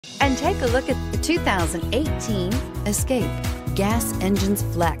And take a look at the 2018 Escape. Gas engines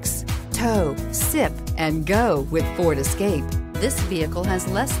flex, tow, sip, and go with Ford Escape. This vehicle has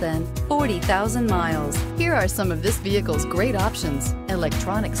less than 40,000 miles. Here are some of this vehicle's great options: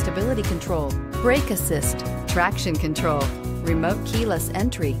 electronic stability control, brake assist, traction control, remote keyless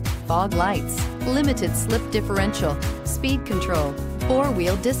entry, fog lights, limited slip differential, speed control,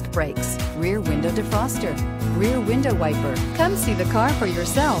 four-wheel disc brakes, rear window defroster, rear window wiper. Come see the car for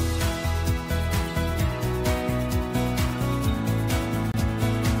yourself.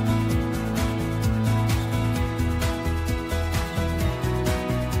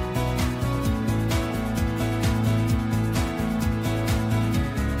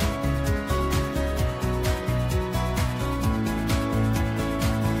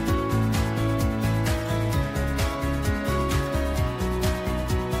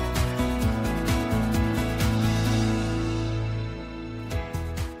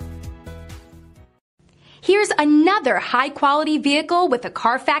 Here's another high-quality vehicle with a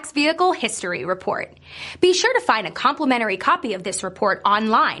Carfax Vehicle History Report. Be sure to find a complimentary copy of this report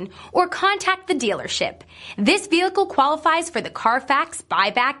online or contact the dealership. This vehicle qualifies for the Carfax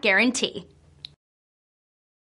Buyback Guarantee.